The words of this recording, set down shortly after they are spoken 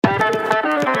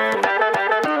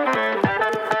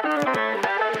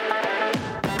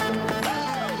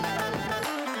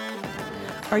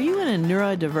a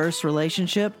neurodiverse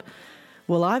relationship?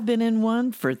 Well, I've been in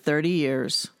one for 30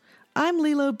 years. I'm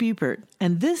Lilo Bupert,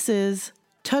 and this is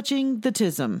Touching the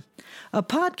Tism, a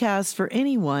podcast for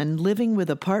anyone living with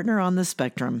a partner on the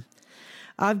spectrum.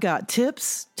 I've got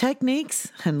tips, techniques,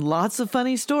 and lots of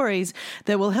funny stories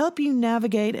that will help you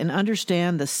navigate and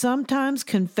understand the sometimes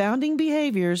confounding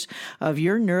behaviors of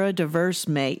your neurodiverse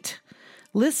mate.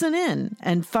 Listen in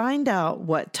and find out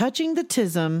what Touching the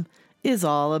Tism is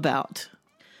all about.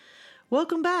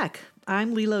 Welcome back.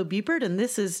 I'm Lilo Bupert, and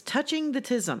this is Touching the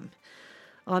Tism.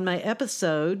 On my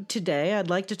episode today, I'd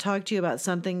like to talk to you about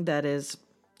something that is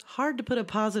hard to put a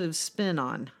positive spin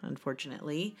on,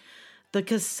 unfortunately, the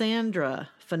Cassandra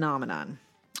Phenomenon.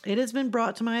 It has been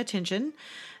brought to my attention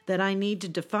that I need to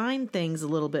define things a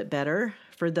little bit better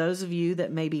for those of you that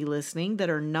may be listening that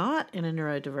are not in a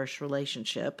neurodiverse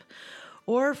relationship,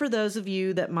 or for those of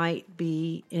you that might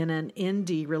be in an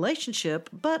ND relationship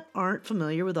but aren't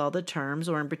familiar with all the terms,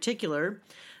 or in particular,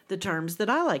 the terms that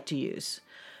I like to use.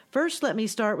 First, let me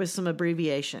start with some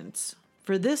abbreviations.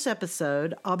 For this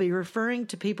episode, I'll be referring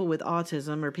to people with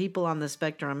autism or people on the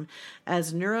spectrum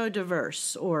as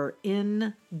neurodiverse, or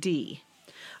ND.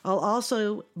 I'll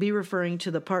also be referring to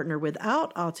the partner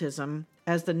without autism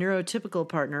as the neurotypical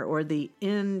partner, or the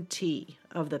NT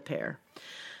of the pair.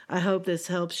 I hope this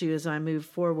helps you as I move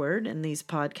forward in these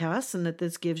podcasts, and that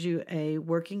this gives you a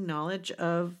working knowledge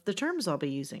of the terms I'll be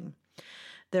using.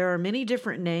 There are many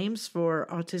different names for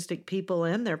autistic people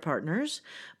and their partners,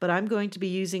 but I'm going to be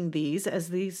using these as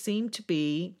these seem to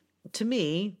be, to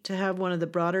me, to have one of the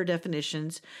broader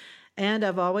definitions, and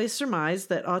I've always surmised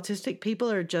that autistic people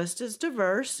are just as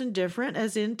diverse and different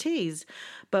as NTs,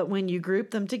 but when you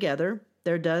group them together,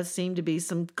 there does seem to be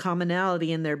some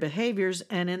commonality in their behaviors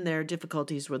and in their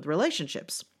difficulties with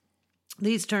relationships.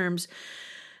 These terms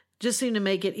just seem to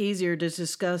make it easier to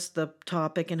discuss the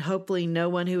topic, and hopefully no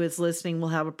one who is listening will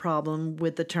have a problem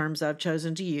with the terms I've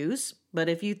chosen to use. But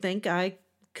if you think I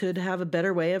could have a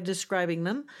better way of describing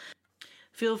them,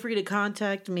 feel free to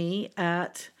contact me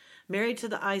at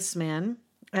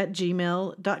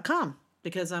marriedtotheiceman@gmail.com,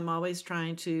 because I'm always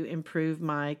trying to improve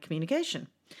my communication.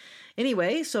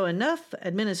 Anyway, so enough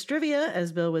administrivia,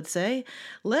 as Bill would say.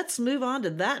 Let's move on to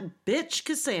that bitch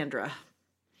Cassandra.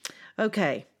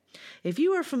 Okay, if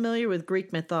you are familiar with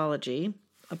Greek mythology,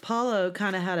 Apollo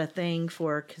kind of had a thing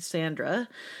for Cassandra.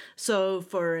 So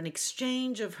for an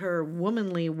exchange of her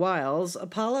womanly wiles,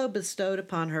 Apollo bestowed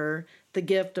upon her the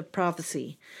gift of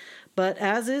prophecy. But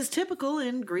as is typical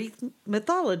in Greek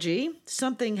mythology,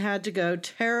 something had to go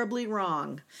terribly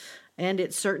wrong, and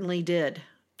it certainly did.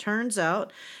 Turns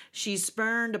out she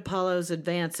spurned Apollo's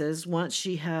advances once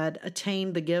she had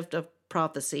attained the gift of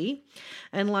prophecy,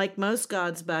 and like most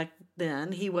gods back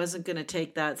then, he wasn't going to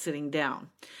take that sitting down.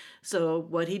 So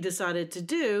what he decided to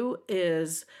do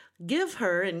is give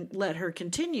her and let her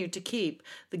continue to keep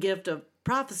the gift of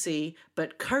prophecy,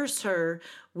 but curse her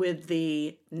with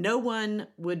the "no one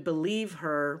would believe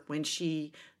her when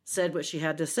she said what she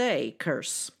had to say"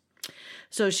 curse.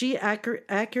 So she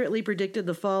accurately predicted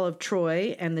the fall of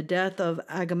Troy and the death of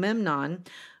Agamemnon,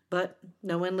 but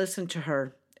no one listened to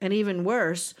her. And even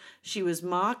worse, she was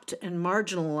mocked and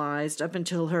marginalized up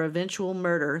until her eventual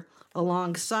murder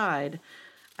alongside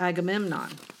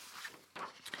Agamemnon.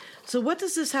 So what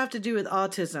does this have to do with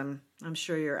autism? I'm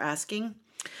sure you're asking.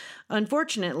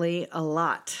 Unfortunately, a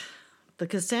lot. The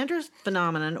Cassandra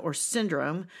Phenomenon, or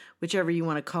syndrome, whichever you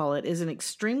want to call it, is an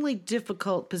extremely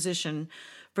difficult position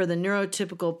for the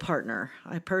neurotypical partner.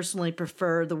 I personally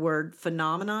prefer the word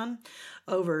phenomenon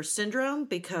over syndrome,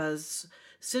 because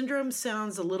syndrome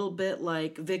sounds a little bit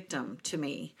like victim to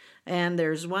me. And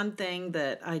there's one thing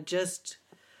that I just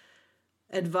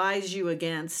advise you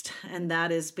against, and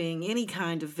that is being any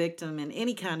kind of victim in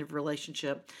any kind of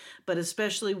relationship, but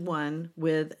especially one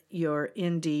with your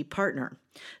ND partner.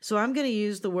 So I'm going to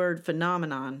use the word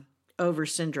phenomenon over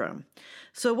syndrome.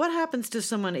 So what happens to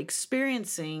someone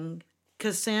experiencing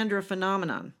Cassandra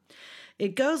Phenomenon?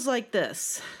 It goes like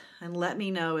this, and let me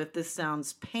know if this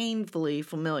sounds painfully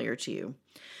familiar to you.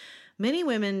 Many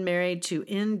women married to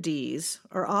NDs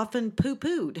are often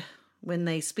poo-pooed when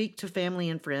they speak to family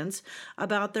and friends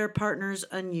about their partner's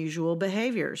unusual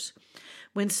behaviors.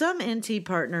 When some NT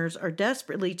partners are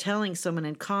desperately telling someone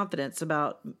in confidence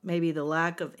about maybe the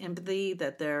lack of empathy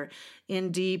that their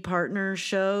ND partner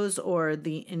shows, or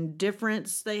the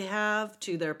indifference they have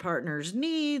to their partner's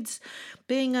needs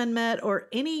being unmet, or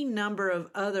any number of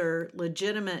other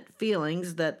legitimate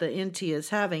feelings that the NT is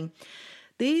having,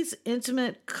 These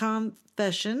intimate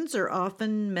confessions are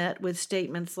often met with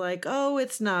statements like, oh,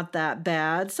 it's not that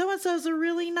bad. So-and-so's a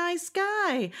really nice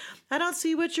guy. I don't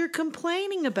see what you're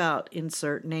complaining about.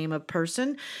 Insert name of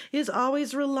person is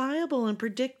always reliable and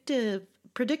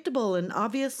predictable and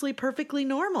obviously perfectly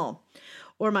normal.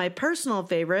 Or my personal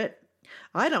favorite,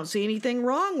 I don't see anything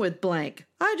wrong with blank.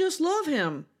 I just love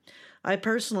him. I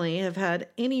personally have had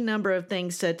any number of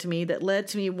things said to me that led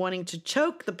to me wanting to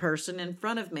choke the person in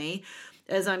front of me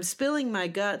as I'm spilling my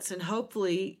guts and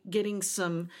hopefully getting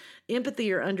some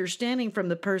empathy or understanding from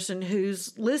the person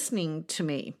who's listening to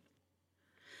me.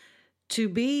 To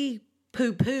be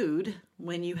poo-pooed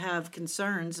when you have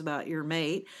concerns about your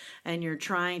mate and you're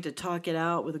trying to talk it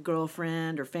out with a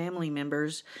girlfriend or family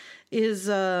members is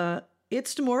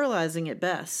it's demoralizing at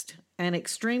best and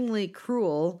extremely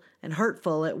cruel and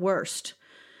hurtful at worst.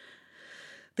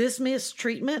 This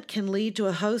mistreatment can lead to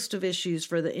a host of issues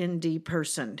for the NT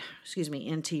person.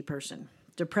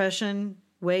 Depression,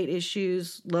 weight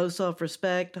issues, low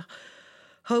self-respect,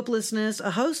 hopelessness,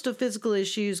 a host of physical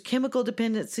issues, chemical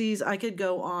dependencies. I could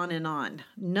go on and on.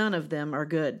 None of them are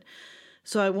good.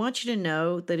 So I want you to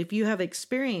know that if you have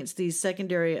experienced these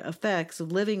secondary effects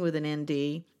of living with an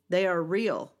ND, they are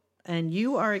real. And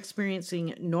you are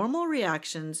experiencing normal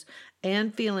reactions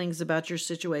and feelings about your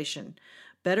situation.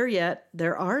 Better yet,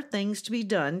 there are things to be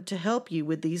done to help you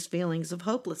with these feelings of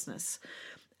hopelessness.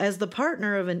 As the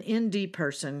partner of an ND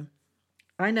person,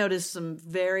 I noticed some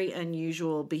very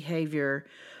unusual behavior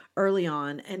early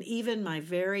on, and even my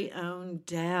very own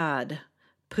dad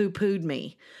poo-pooed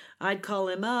me. I'd call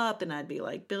him up and I'd be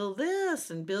like, Bill this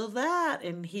and Bill that,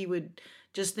 and he would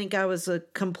just think I was a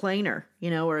complainer,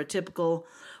 or a typical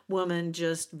woman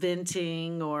just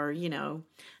venting or,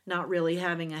 not really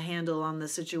having a handle on the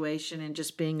situation and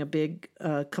just being a big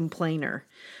complainer.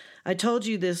 I told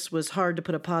you this was hard to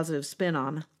put a positive spin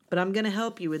on, but I'm going to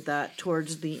help you with that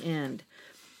towards the end.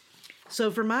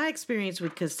 So for my experience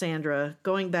with Cassandra,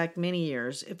 going back many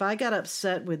years, if I got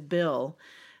upset with Bill,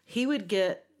 he would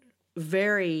get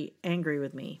very angry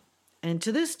with me. And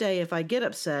to this day, if I get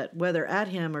upset, whether at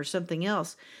him or something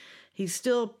else, he's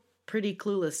still pretty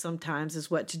clueless sometimes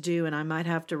as what to do, and I might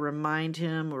have to remind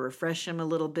him or refresh him a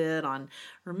little bit on,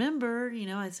 remember,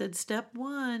 I said step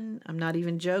 1. I'm not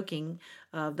even joking.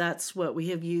 That's what we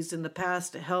have used in the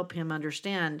past to help him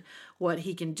understand what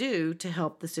he can do to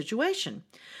help the situation.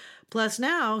 Plus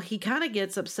now he kind of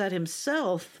gets upset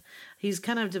himself. He's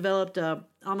kind of developed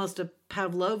almost a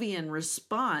Pavlovian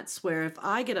response where if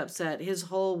I get upset, his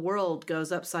whole world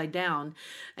goes upside down.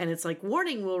 And it's like,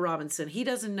 warning, Will Robinson, he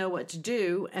doesn't know what to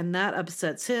do. And that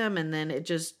upsets him. And then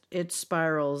it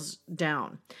spirals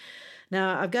down.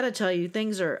 Now, I've got to tell you,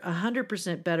 things are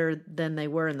 100% better than they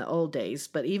were in the old days.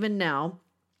 But even now,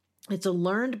 it's a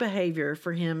learned behavior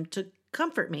for him to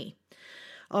comfort me.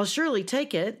 I'll surely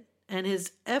take it. And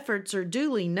his efforts are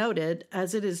duly noted,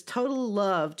 as it is total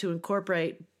love to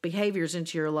incorporate behaviors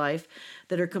into your life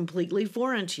that are completely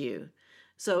foreign to you.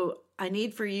 So I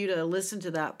need for you to listen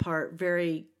to that part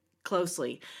very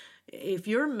closely. If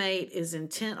your mate is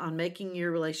intent on making your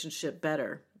relationship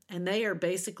better, and they are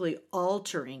basically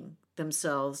altering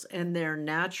themselves and their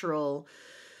natural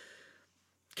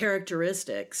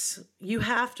characteristics, you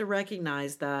have to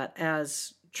recognize that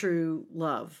as true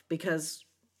love, because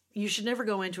you should never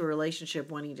go into a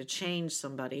relationship wanting to change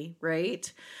somebody,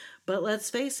 right? But let's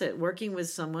face it, working with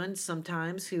someone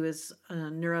sometimes who is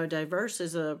neurodiverse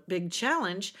is a big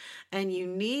challenge, and you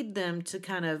need them to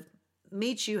kind of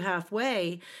meet you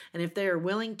halfway. And if they are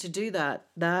willing to do that,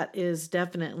 that is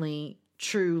definitely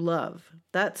true love.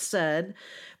 That said,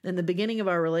 in the beginning of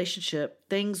our relationship,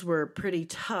 things were pretty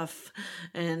tough,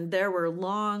 and there were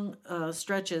long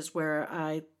stretches where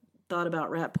I thought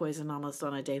about rat poison almost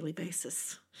on a daily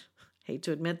basis. Hate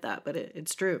to admit that, but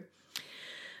it's true.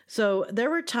 So there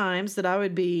were times that I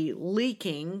would be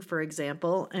leaking, for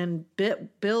example, and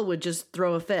Bill would just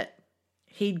throw a fit.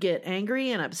 He'd get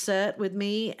angry and upset with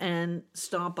me and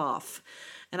stomp off.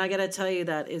 And I got to tell you,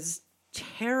 that is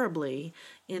terribly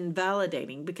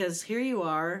invalidating, because here you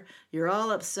are, you're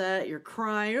all upset, you're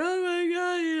crying, oh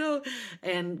my God,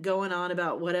 and going on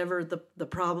about whatever the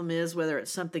problem is, whether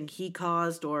it's something he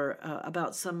caused or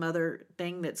about some other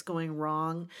thing that's going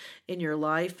wrong in your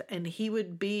life. And he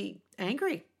would be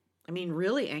angry. I mean,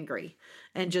 really angry,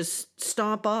 and just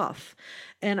stomp off.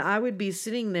 And I would be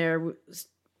sitting there,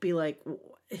 be like,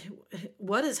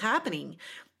 what is happening?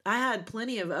 I had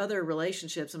plenty of other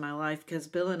relationships in my life because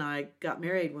Bill and I got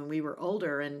married when we were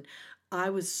older, and I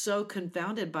was so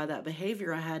confounded by that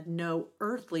behavior. I had no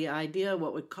earthly idea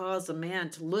what would cause a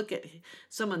man to look at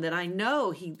someone that I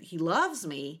know he loves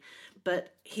me,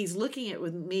 but he's looking at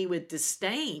me with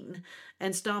disdain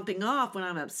and stomping off when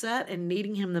I'm upset and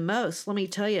needing him the most. Let me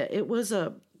tell you, it was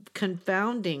a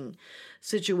confounding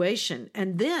situation.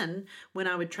 And then when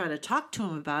I would try to talk to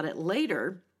him about it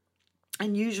later,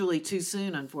 and usually too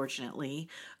soon, unfortunately,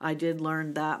 I did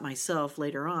learn that myself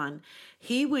later on,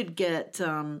 he would get,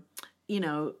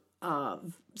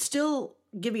 still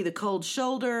give me the cold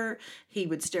shoulder. He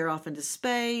would stare off into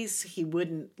space. He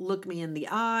wouldn't look me in the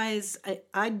eyes.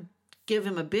 I'd give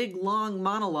him a big, long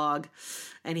monologue,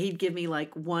 and he'd give me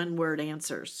like one-word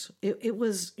answers. It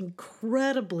was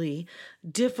incredibly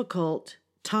difficult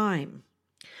time.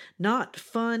 Not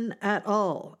fun at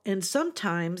all. And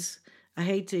sometimes, I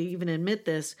hate to even admit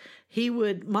this, he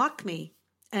would mock me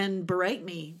and berate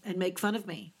me and make fun of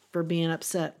me for being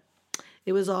upset.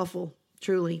 It was awful,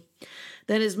 truly.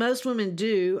 Then, as most women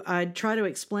do, I'd try to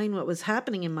explain what was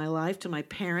happening in my life to my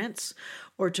parents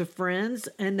or to friends,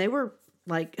 and they were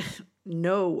like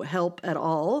no help at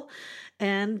all.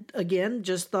 And again,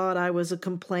 just thought I was a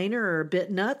complainer or a bit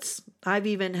nuts. I've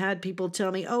even had people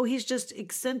tell me, oh, he's just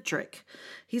eccentric.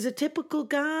 He's a typical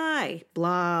guy,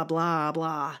 blah, blah,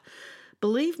 blah.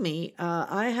 Believe me,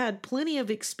 I had plenty of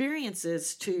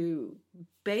experiences to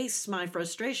base my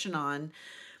frustration on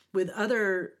with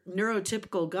other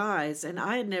neurotypical guys, and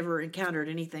I had never encountered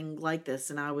anything like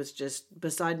this, and I was just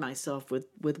beside myself with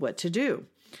what to do.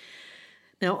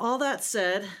 Now, all that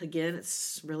said, again,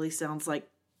 it really sounds like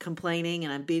complaining,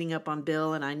 and I'm beating up on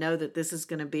Bill, and I know that this is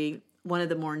going to be one of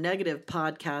the more negative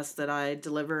podcasts that I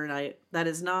deliver, and that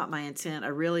is not my intent. I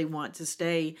really want to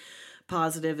stay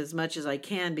positive as much as I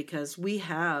can, because we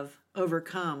have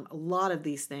overcome a lot of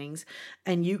these things,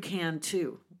 and you can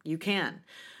too. You can.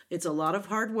 It's a lot of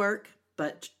hard work,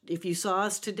 but if you saw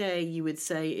us today, you would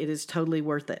say it is totally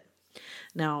worth it.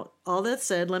 Now, all that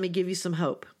said, let me give you some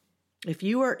hope. If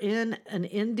you are in an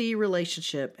ND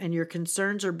relationship and your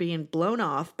concerns are being blown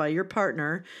off by your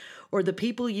partner or the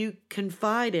people you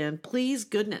confide in, please,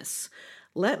 goodness,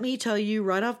 let me tell you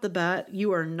right off the bat,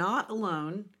 you are not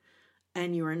alone,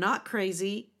 and you are not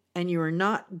crazy, and you are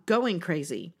not going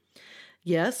crazy.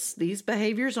 Yes, these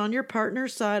behaviors on your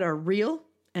partner's side are real,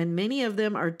 and many of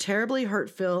them are terribly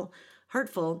hurtful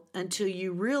until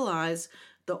you realize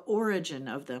the origin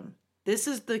of them. This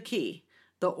is the key,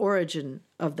 the origin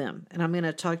of them. And I'm going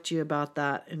to talk to you about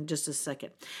that in just a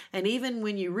second. And even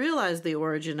when you realize the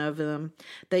origin of them,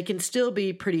 they can still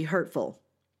be pretty hurtful.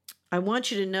 I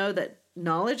want you to know that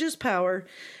knowledge is power,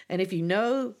 and if you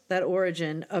know that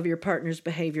origin of your partner's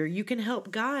behavior, you can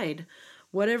help guide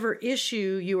whatever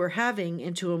issue you are having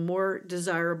into a more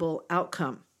desirable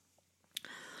outcome.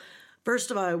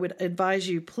 First of all, I would advise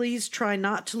you, please try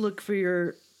not to look for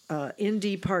your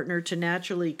ND partner to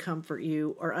naturally comfort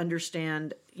you or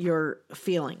understand your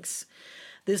feelings.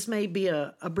 This may be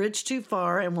a bridge too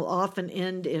far and will often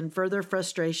end in further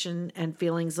frustration and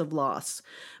feelings of loss.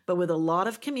 But with a lot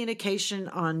of communication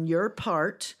on your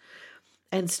part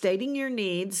and stating your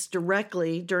needs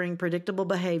directly during predictable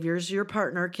behaviors, your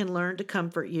partner can learn to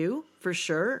comfort you, for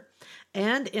sure,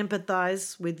 and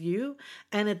empathize with you,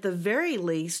 and at the very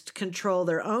least, control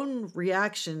their own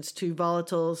reactions to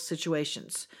volatile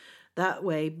situations. That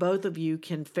way, both of you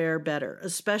can fare better,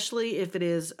 especially if it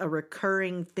is a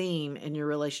recurring theme in your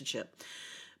relationship.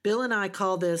 Bill and I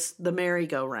call this the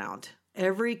merry-go-round.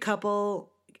 Every couple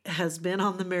has been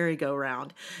on the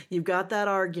merry-go-round. You've got that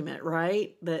argument,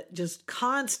 right? That just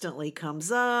constantly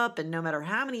comes up, and no matter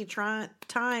how many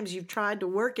times you've tried to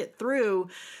work it through,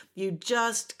 you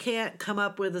just can't come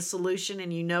up with a solution,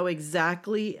 and you know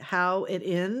exactly how it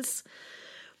ends.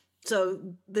 So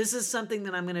this is something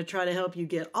that I'm going to try to help you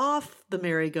get off the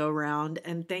merry-go-round,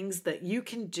 and things that you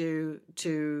can do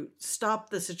to stop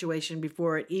the situation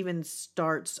before it even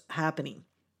starts happening.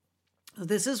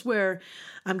 This is where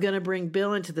I'm going to bring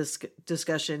Bill into this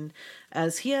discussion,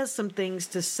 as he has some things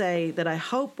to say that I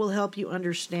hope will help you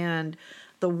understand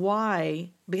the why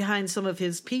behind some of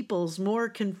his people's more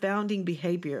confounding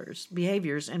behaviors,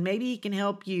 and maybe he can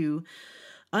help you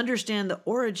understand the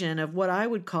origin of what I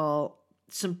would call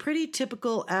some pretty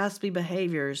typical Aspie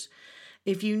behaviors.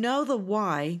 If you know the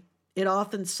why, it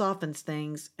often softens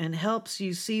things and helps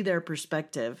you see their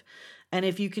perspective. And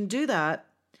if you can do that,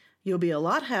 you'll be a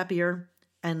lot happier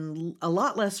and a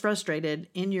lot less frustrated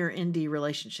in your ND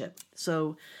relationship.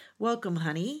 So welcome,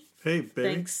 honey. Hey, baby.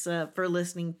 Thanks for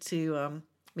listening to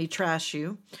me trash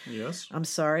you. Yes. I'm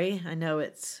sorry. I know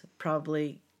it's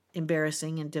probably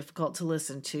embarrassing and difficult to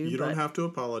listen to. You don't have to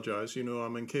apologize. You know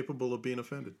I'm incapable of being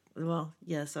offended. Well,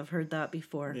 yes, I've heard that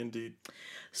before. Indeed.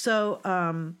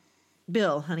 So,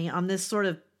 Bill, honey, on this sort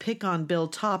of pick on Bill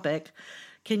topic,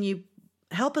 can you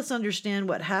help us understand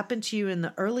what happened to you in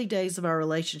the early days of our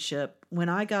relationship when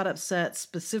I got upset,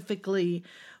 specifically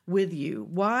with you.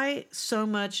 Why so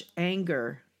much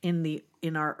anger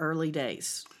in our early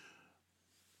days?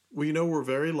 Well, we're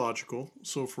very logical.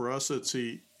 So for us,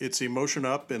 it's emotion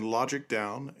up and logic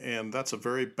down. And that's a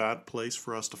very bad place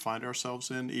for us to find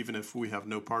ourselves in, even if we have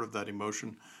no part of that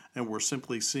emotion and we're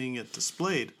simply seeing it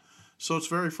displayed. So it's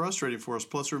very frustrating for us.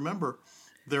 Plus, remember,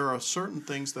 there are certain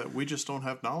things that we just don't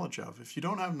have knowledge of. If you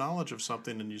don't have knowledge of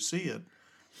something and you see it,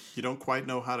 you don't quite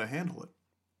know how to handle it.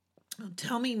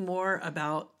 Tell me more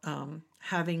about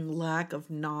having lack of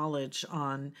knowledge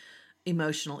on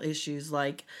emotional issues.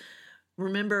 Like,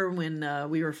 remember when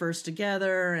we were first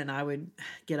together and I would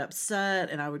get upset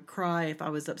and I would cry if I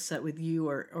was upset with you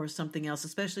or something else,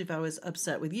 especially if I was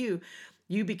upset with you,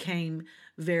 you became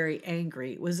very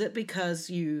angry. Was it because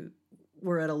you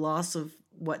were at a loss of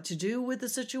what to do with the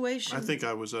situation? I think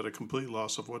I was at a complete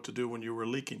loss of what to do when you were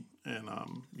leaking and,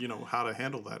 how to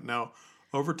handle that. Now,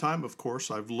 over time, of course,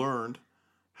 I've learned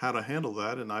how to handle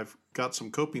that, and I've got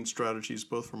some coping strategies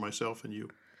both for myself and you.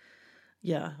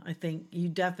 Yeah, I think you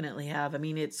definitely have. I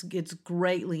mean, it's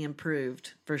greatly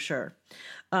improved for sure.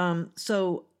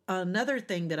 So another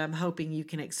thing that I'm hoping you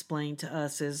can explain to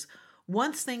us is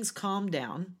once things calm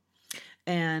down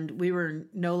and we were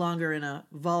no longer in a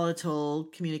volatile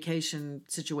communication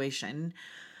situation,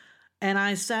 and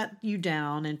I sat you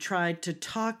down and tried to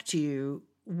talk to you,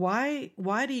 why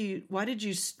did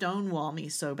you stonewall me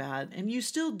so bad? And you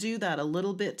still do that a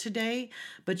little bit today,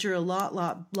 but you're a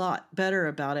lot better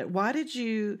about it. Why did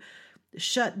you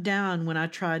shut down when I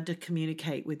tried to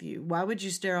communicate with you? Why would you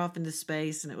stare off into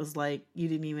space and it was like you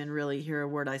didn't even really hear a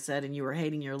word I said and you were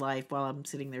hating your life while I'm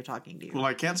sitting there talking to you? Well,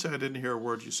 I can't say I didn't hear a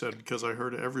word you said because I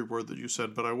heard every word that you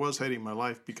said, but I was hating my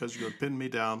life because you had pinned me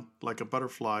down like a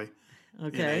butterfly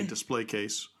in a display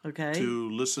case to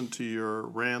listen to your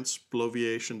rants,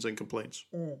 bloviations, and complaints.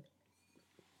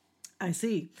 I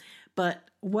see. But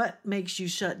what makes you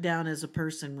shut down as a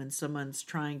person when someone's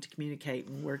trying to communicate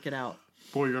and work it out?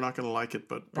 Boy, you're not going to like it,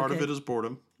 but part of it is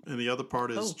boredom, and the other part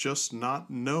is just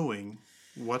not knowing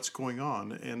what's going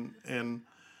on, and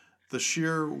the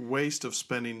sheer waste of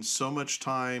spending so much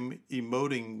time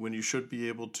emoting when you should be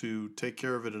able to take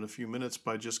care of it in a few minutes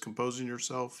by just composing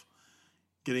yourself,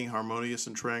 getting harmonious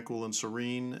and tranquil and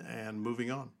serene, and moving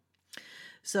on.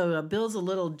 So Bill's a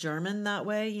little German that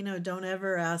way. Don't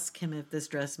ever ask him if this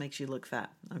dress makes you look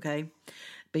fat, okay?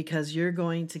 Because you're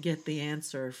going to get the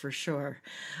answer for sure.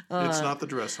 It's not the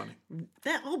dress, honey.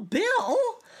 Bill!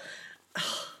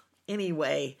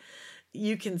 Anyway,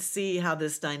 you can see how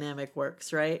this dynamic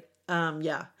works, right?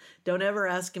 Yeah. Don't ever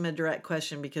ask him a direct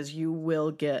question because you will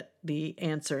get the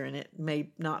answer and it may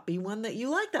not be one that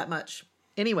you like that much.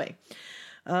 Anyway,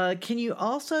 can you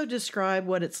also describe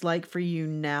what it's like for you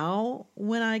now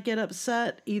when I get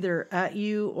upset, either at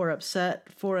you or upset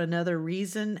for another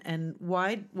reason? And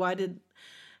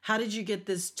how did you get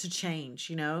this to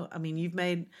change? I mean, you've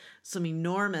made some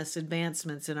enormous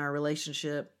advancements in our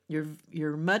relationship.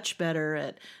 You're much better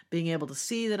at being able to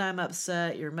see that I'm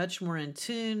upset. You're much more in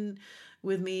tune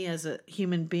with me as a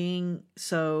human being.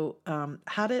 So,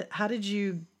 how did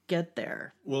you get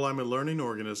there? Well, I'm a learning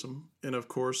organism, and of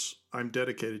course, I'm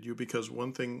dedicated to you because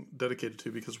one thing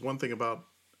about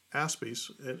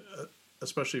Aspies,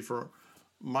 especially for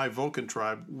my Vulcan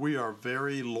tribe, we are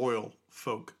very loyal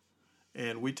folk,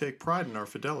 and we take pride in our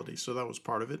fidelity. So that was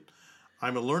part of it.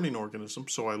 I'm a learning organism,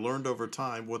 so I learned over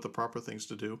time what the proper things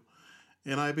to do,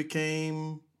 and I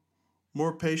became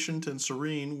more patient and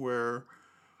serene. Where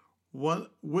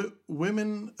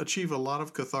women achieve a lot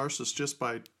of catharsis just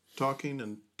by talking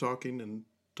and talking and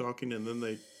talking, and then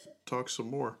they talk some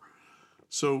more.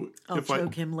 So I'll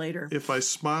choke him later. If I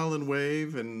smile and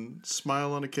wave and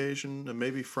smile on occasion and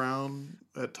maybe frown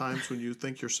at times when you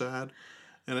think you're sad,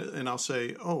 and I'll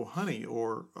say, "Oh, honey,"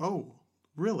 or "Oh,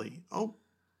 really?" "Oh,"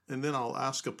 and then I'll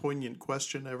ask a poignant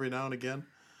question every now and again,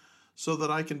 so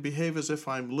that I can behave as if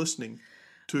I'm listening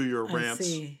to your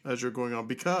rants as you're going on.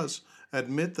 Because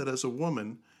admit that as a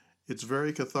woman, it's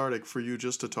very cathartic for you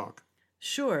just to talk.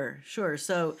 Sure.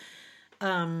 So,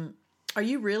 are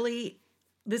you really,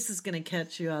 this is going to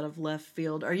catch you out of left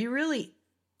field. Are you really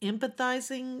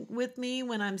empathizing with me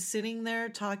when I'm sitting there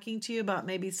talking to you about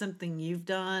maybe something you've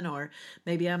done, or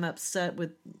maybe I'm upset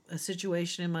with a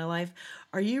situation in my life?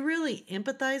 Are you really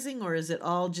empathizing, or is it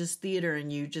all just theater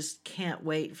and you just can't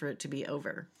wait for it to be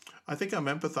over? I think I'm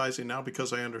empathizing now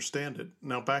because I understand it.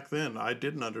 Now, back then, I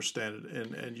didn't understand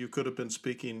it, and you could have been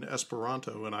speaking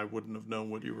Esperanto, and I wouldn't have known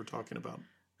what you were talking about.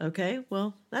 Okay,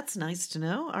 well, that's nice to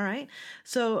know. All right.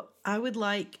 So I would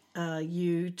like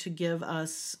you to give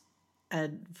us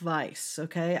advice,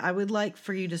 okay? I would like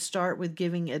for you to start with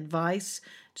giving advice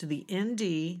to the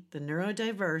ND, the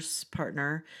neurodiverse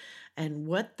partner, and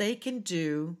what they can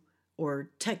do, or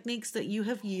techniques that you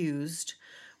have used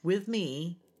with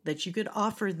me that you could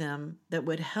offer them that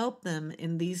would help them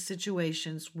in these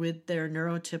situations with their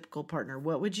neurotypical partner.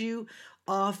 What would you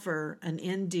offer an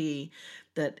ND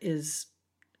that is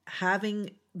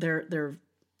having their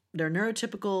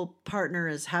neurotypical partner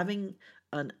is having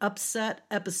an upset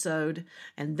episode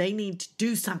and they need to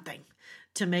do something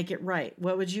to make it right?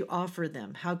 What would you offer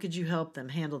them? How could you help them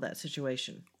handle that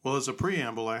situation? Well, as a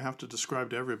preamble, I have to describe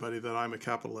to everybody that I'm a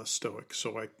capital S Stoic.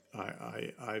 So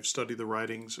I've studied the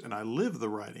writings and I live the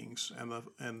writings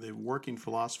and the working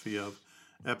philosophy of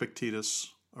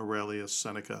Epictetus, Aurelius,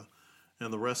 Seneca,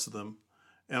 and the rest of them.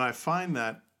 And I find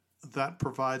that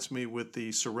provides me with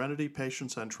the serenity,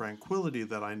 patience, and tranquility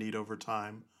that I need over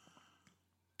time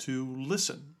to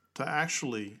listen, to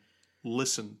actually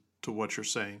listen to what you're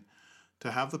saying,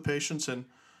 to have the patience. And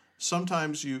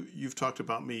sometimes you've talked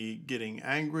about me getting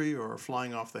angry or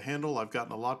flying off the handle. I've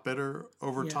gotten a lot better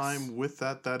over time with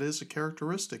that. That is a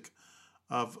characteristic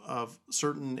of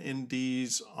certain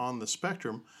NDs on the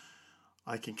spectrum.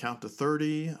 I can count to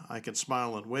 30. I can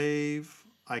smile and wave.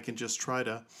 I can just try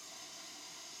to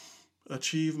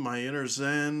achieve my inner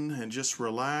zen and just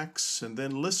relax and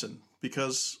then listen.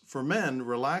 Because for men,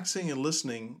 relaxing and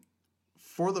listening,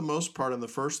 for the most part in the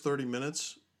first 30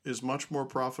 minutes, is much more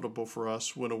profitable for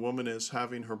us when a woman is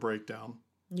having her breakdown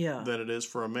than it is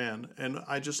for a man. And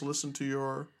I just listened to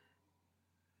your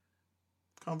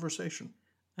conversation.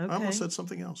 Okay. I almost said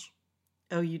something else.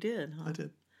 Oh, you did, huh? I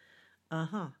did.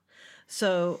 Uh-huh.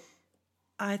 So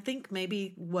I think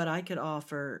maybe what I could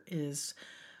offer is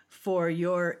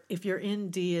if your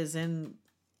ND is in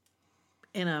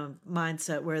a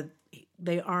mindset where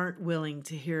they aren't willing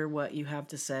to hear what you have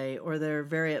to say, or they're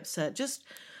very upset, just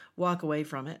walk away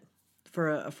from it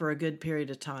for a good period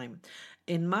of time.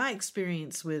 In my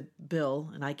experience with Bill,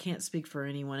 and I can't speak for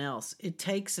anyone else, it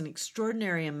takes an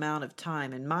extraordinary amount of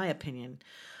time, in my opinion,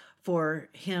 for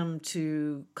him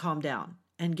to calm down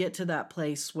and get to that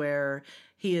place where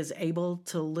he is able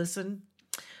to listen.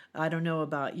 I don't know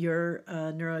about your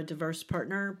neurodiverse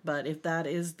partner, but if that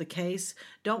is the case,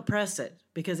 don't press it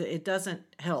because it doesn't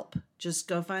help. Just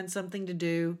go find something to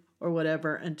do or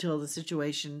whatever until the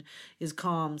situation is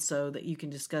calm so that you can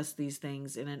discuss these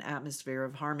things in an atmosphere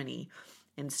of harmony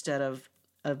instead of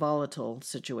a volatile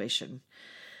situation.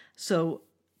 So,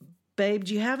 babe,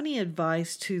 do you have any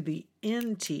advice to the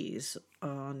NTs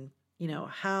on,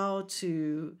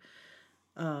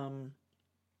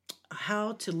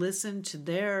 how to listen to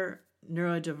their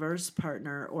neurodiverse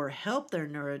partner or help their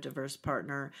neurodiverse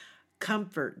partner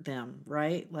comfort them,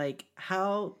 right? Like,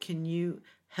 how can you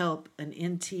help an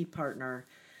NT partner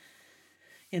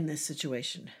in this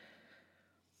situation?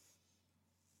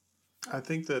 I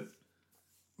think that,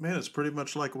 man, it's pretty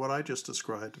much like what I just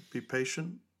described. Be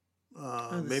patient,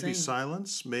 maybe same.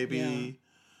 silence, maybe... Yeah.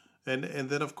 And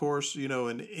then, of course,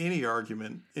 in any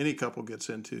argument any couple gets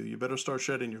into, you better start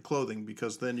shedding your clothing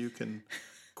because then you can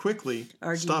quickly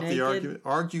stop the argument.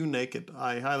 Argue naked.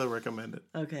 I highly recommend it.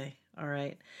 Okay. All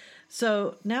right.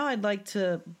 So now I'd like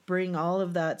to bring all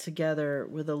of that together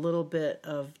with a little bit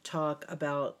of talk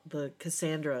about the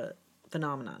Cassandra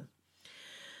phenomenon.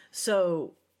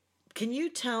 So can you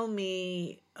tell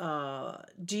me,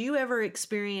 do you ever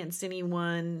experience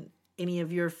any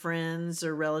of your friends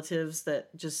or relatives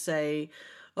that just say,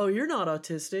 "Oh, you're not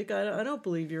autistic. I don't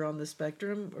believe you're on the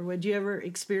spectrum"? Or would you ever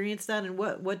experience that? And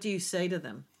what do you say to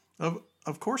them?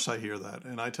 Of course I hear that.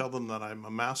 And I tell them that I'm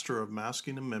a master of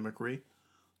masking and mimicry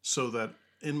so that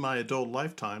in my adult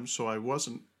lifetime, so I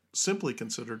wasn't simply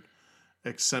considered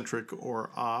eccentric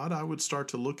or odd, I would start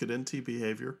to look at NT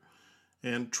behavior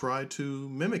and try to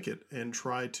mimic it and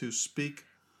try to speak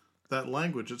that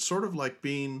language. It's sort of like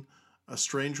being a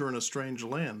stranger in a strange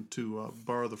land, to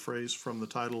borrow the phrase from the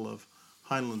title of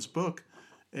Heinlein's book.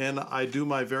 And I do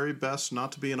my very best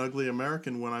not to be an ugly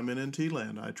American when I'm in NT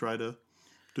land. I try to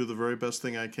do the very best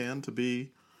thing I can to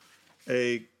be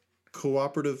a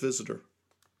cooperative visitor.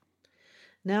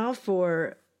 Now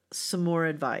for some more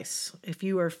advice. If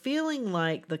you are feeling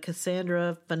like the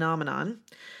Cassandra phenomenon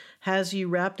has you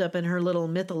wrapped up in her little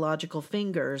mythological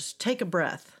fingers, take a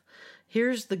breath.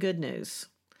 Here's the good news.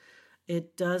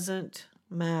 It doesn't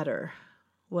matter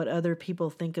what other people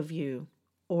think of you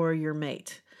or your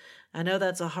mate. I know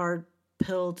that's a hard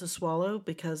pill to swallow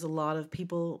because a lot of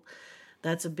people,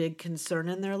 that's a big concern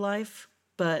in their life.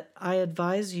 But I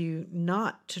advise you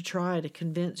not to try to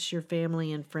convince your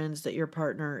family and friends that your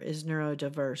partner is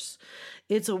neurodiverse.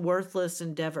 It's a worthless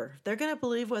endeavor. They're going to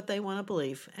believe what they want to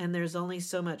believe, and there's only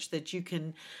so much that you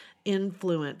can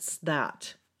influence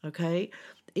that, okay?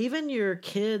 Even your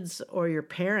kids or your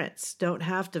parents don't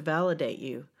have to validate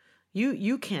you.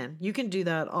 You can do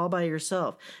that all by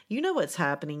yourself. You know what's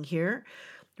happening here.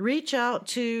 Reach out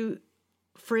to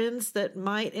friends that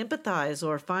might empathize,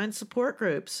 or find support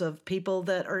groups of people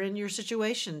that are in your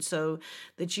situation so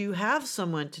that you have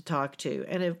someone to talk to.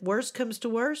 And if worse comes to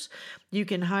worse, you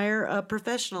can hire a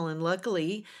professional. And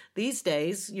luckily, these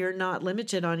days, you're not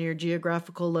limited on your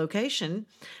geographical location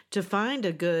to find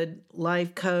a good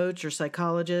life coach or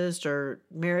psychologist or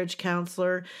marriage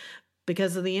counselor.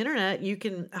 Because of the internet, you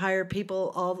can hire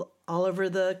people all over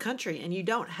the country, and you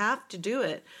don't have to do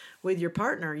it with your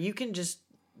partner. You can just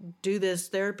do this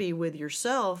therapy with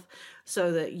yourself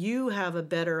so that you have a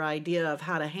better idea of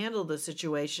how to handle the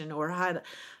situation, or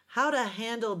how to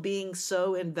handle being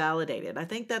so invalidated. I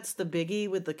think that's the biggie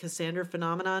with the Cassandra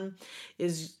phenomenon,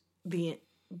 is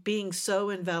being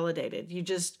so invalidated. You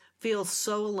just feel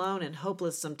so alone and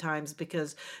hopeless sometimes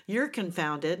because you're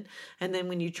confounded. And then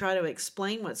when you try to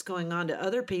explain what's going on to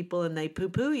other people and they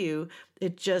poo-poo you,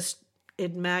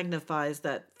 it magnifies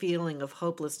that feeling of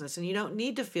hopelessness. And you don't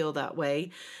need to feel that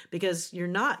way, because you're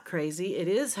not crazy. It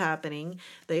is happening.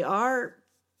 They are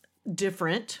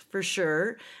different for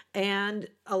sure. And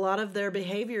a lot of their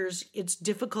behaviors, it's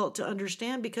difficult to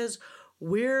understand because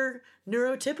we're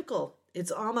neurotypical.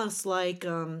 It's almost like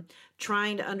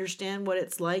trying to understand what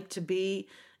it's like to be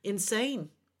insane.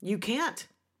 You can't,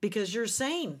 because you're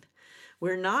sane.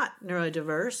 We're not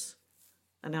neurodiverse.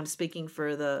 And I'm speaking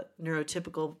for the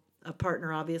neurotypical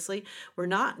partner, obviously. We're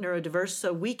not neurodiverse,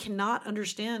 so we cannot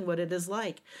understand what it is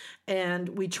like. And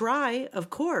we try, of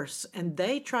course, and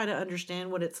they try to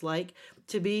understand what it's like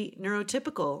to be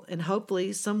neurotypical. And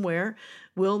hopefully somewhere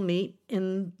we'll meet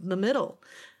in the middle.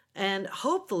 And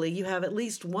hopefully you have at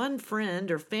least one friend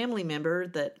or family member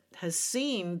that has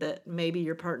seen that maybe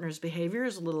your partner's behavior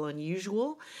is a little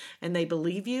unusual, and they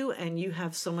believe you, and you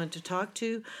have someone to talk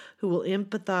to who will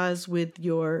empathize with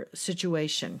your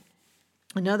situation.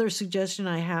 Another suggestion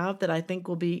I have that I think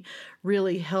will be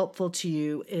really helpful to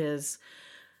you is,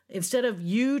 instead of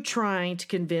you trying to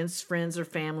convince friends or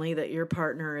family that your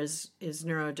partner is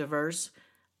neurodiverse,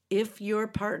 if your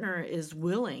partner is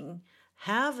willing,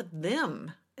 have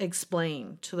them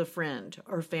explain to the friend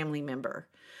or family member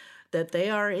that they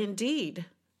are indeed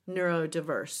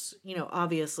neurodiverse.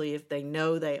 Obviously, if they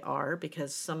know they are,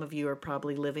 because some of you are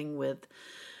probably living with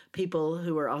people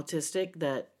who are autistic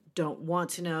that don't want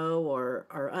to know, or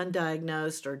are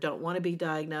undiagnosed, or don't want to be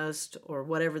diagnosed, or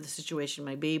whatever the situation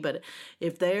may be. But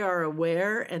if they are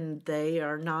aware and they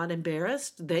are not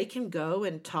embarrassed, they can go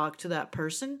and talk to that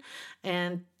person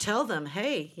and tell them,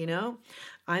 hey,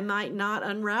 I might not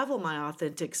unravel my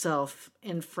authentic self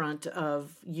in front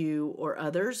of you or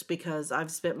others, because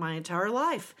I've spent my entire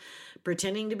life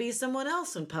pretending to be someone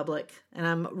else in public. And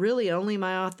I'm really only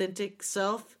my authentic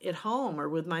self at home or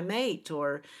with my mate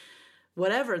or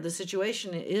whatever the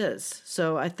situation is.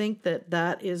 So I think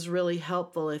that is really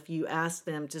helpful if you ask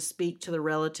them to speak to the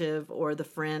relative or the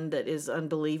friend that is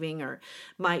unbelieving or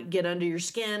might get under your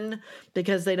skin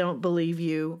because they don't believe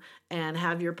you, and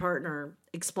have your partner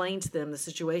explain to them the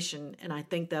situation. And I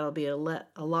think that'll be a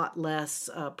lot less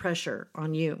pressure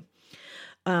on you.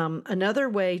 Another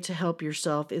way to help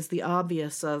yourself is the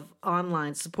obvious of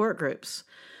online support groups.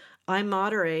 I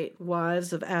moderate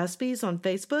Wives of Aspies on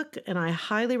Facebook, and I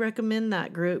highly recommend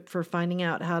that group for finding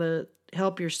out how to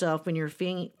help yourself when you're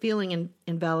feeling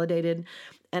invalidated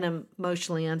and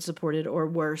emotionally unsupported, or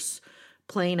worse,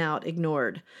 plain out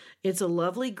ignored. It's a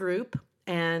lovely group,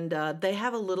 and they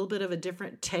have a little bit of a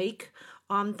different take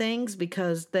on things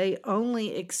because they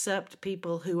only accept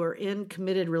people who are in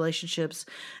committed relationships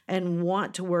and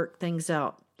want to work things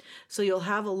out. So you'll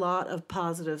have a lot of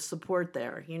positive support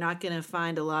there. You're not going to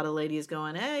find a lot of ladies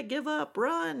going, hey, give up,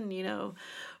 run, or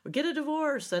get a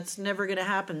divorce. That's never going to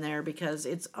happen there, because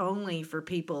it's only for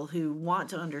people who want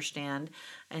to understand.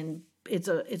 And it's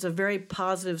a very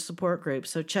positive support group.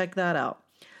 So check that out.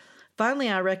 Finally,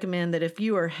 I recommend that if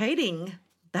you are hating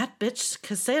that bitch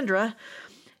Cassandra,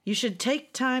 you should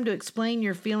take time to explain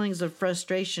your feelings of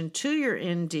frustration to your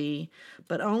ND,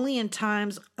 but only in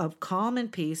times of calm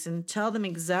and peace, and tell them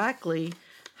exactly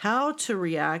how to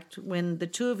react when the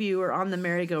two of you are on the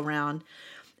merry-go-round,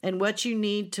 and what you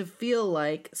need to feel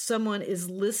like someone is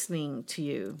listening to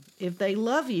you. If they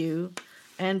love you,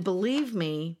 and believe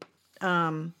me,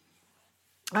 I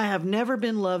have never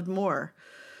been loved more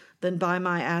than by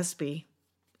my Aspie,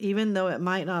 even though it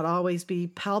might not always be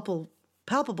palpable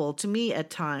to me at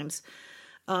times.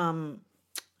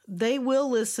 they will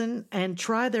listen and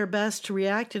try their best to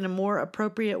react in a more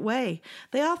appropriate way.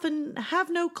 They often have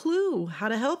no clue how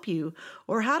to help you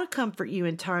or how to comfort you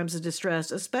in times of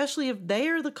distress, especially if they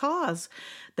are the cause.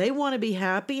 They want to be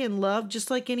happy and loved just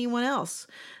like anyone else.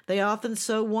 They often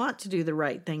so want to do the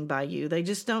right thing by you. They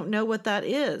just don't know what that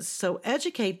is. So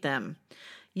educate them.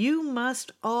 You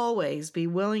must always be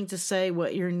willing to say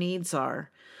what your needs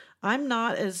are. I'm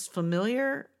not as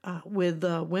familiar with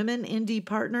women ND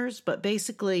partners, but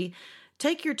basically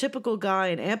take your typical guy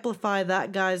and amplify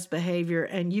that guy's behavior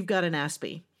and you've got an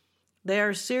Aspie. They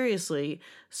are seriously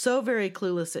so very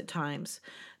clueless at times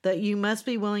that you must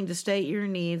be willing to state your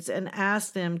needs and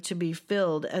ask them to be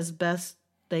filled as best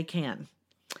they can.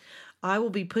 I will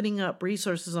be putting up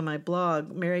resources on my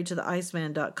blog,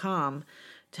 marriedtotheiceman.com,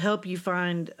 to help you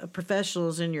find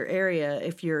professionals in your area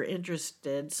if you're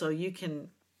interested, so you can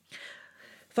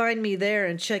find me there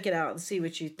and check it out and see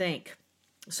what you think.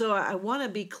 So I want to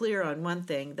be clear on one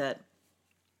thing, that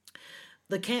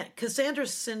the Cassandra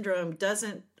syndrome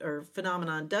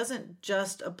phenomenon doesn't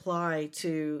just apply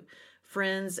to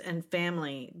friends and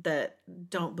family that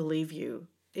don't believe you.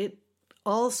 It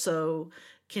also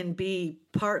can be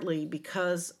partly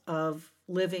because of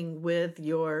living with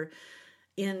your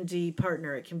ND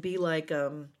partner. It can be like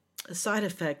a side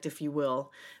effect, if you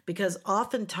will, because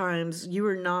oftentimes you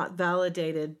are not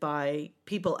validated by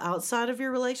people outside of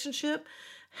your relationship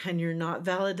and you're not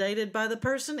validated by the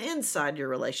person inside your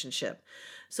relationship.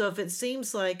 So if it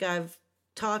seems like I've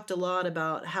talked a lot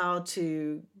about how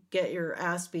to get your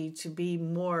Aspie to be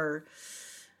more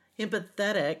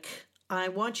empathetic, I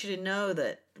want you to know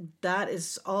that that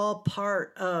is all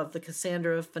part of the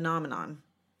Cassandra phenomenon.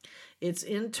 It's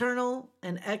internal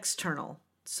and external.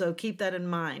 So keep that in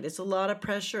mind. It's a lot of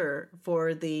pressure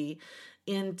for the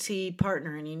NT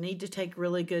partner, and you need to take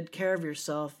really good care of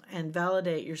yourself and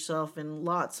validate yourself in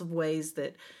lots of ways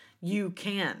that you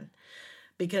can,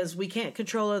 because we can't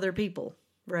control other people,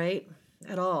 right?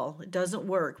 At all. It doesn't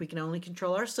work. We can only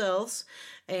control ourselves.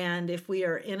 And if we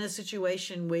are in a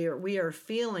situation where we are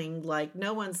feeling like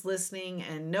no one's listening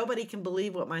and nobody can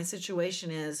believe what my situation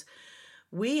is,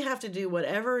 we have to do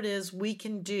whatever it is we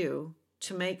can do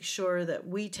to make sure that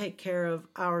we take care of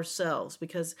ourselves,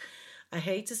 because I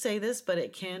hate to say this, but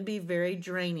it can be very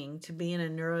draining to be in a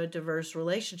neurodiverse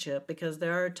relationship, because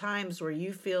there are times where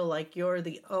you feel like you're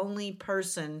the only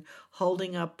person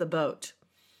holding up the boat,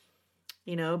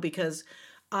 because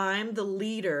I'm the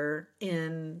leader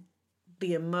in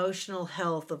the emotional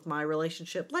health of my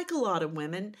relationship, like a lot of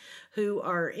women who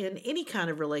are in any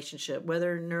kind of relationship,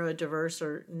 whether neurodiverse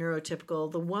or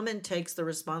neurotypical. The woman takes the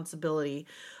responsibility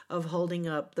of holding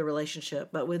up the relationship.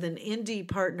 But with an ND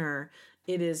partner,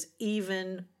 it is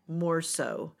even more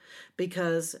so,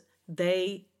 because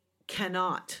they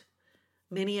cannot,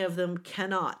 many of them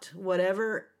cannot,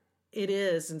 whatever it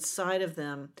is inside of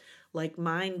them, like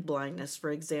mind blindness,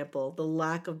 for example, the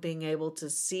lack of being able to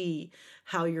see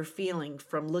how you're feeling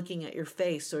from looking at your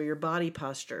face or your body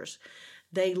postures.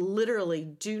 They literally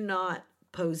do not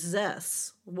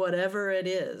possess whatever it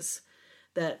is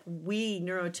that we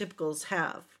neurotypicals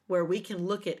have, where we can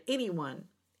look at anyone,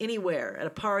 anywhere, at a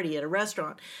party, at a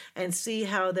restaurant, and see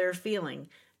how they're feeling.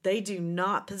 They do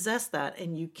not possess that,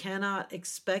 and you cannot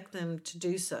expect them to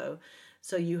do so.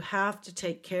 So you have to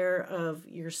take care of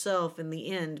yourself in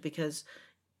the end, because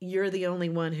you're the only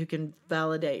one who can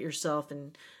validate yourself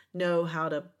and know how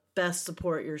to best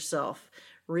support yourself.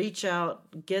 Reach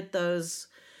out, get those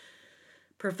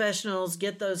professionals,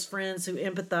 get those friends who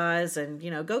empathize, and,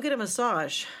 go get a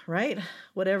massage, right?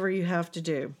 Whatever you have to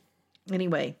do.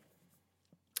 Anyway,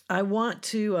 I want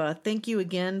to thank you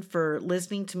again for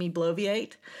listening to me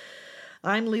bloviate.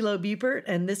 I'm Lilo Bupert,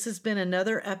 and this has been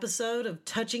another episode of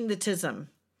Touching the Tism.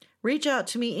 Reach out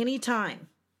to me anytime.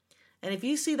 And if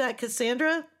you see that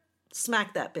Cassandra,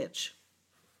 smack that bitch.